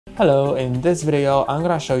Hello, in this video I'm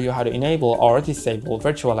gonna show you how to enable or disable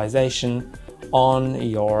virtualization on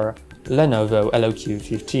your Lenovo LOQ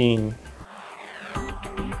 15.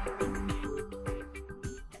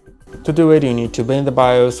 To do it, you need to be in the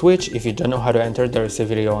BIOS, which if you don't know how to enter, there is a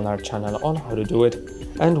video on our channel on how to do it.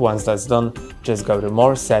 And once that's done, just go to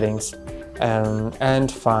More Settings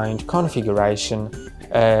and find Configuration,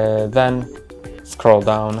 then scroll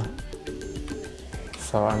down.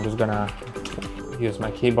 So I'm just gonna use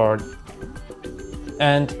my keyboard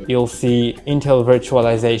and you'll see Intel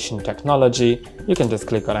Virtualization Technology. You can just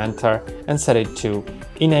click on Enter and set it to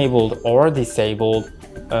enabled or disabled.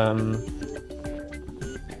 You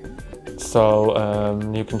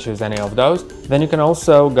can choose any of those. Then you can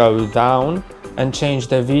also go down and change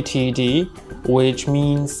the VTD, which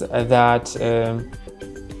means that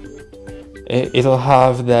it'll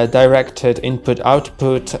have the directed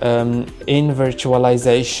input-output in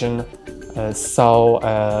virtualization,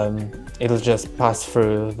 it'll just pass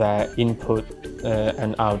through the input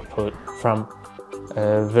and output from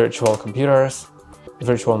virtual computers,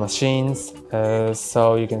 virtual machines,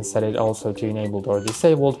 so you can set it also to enabled or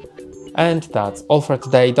disabled. And that's all for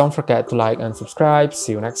today. Don't forget to like and subscribe.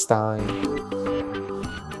 See you next time.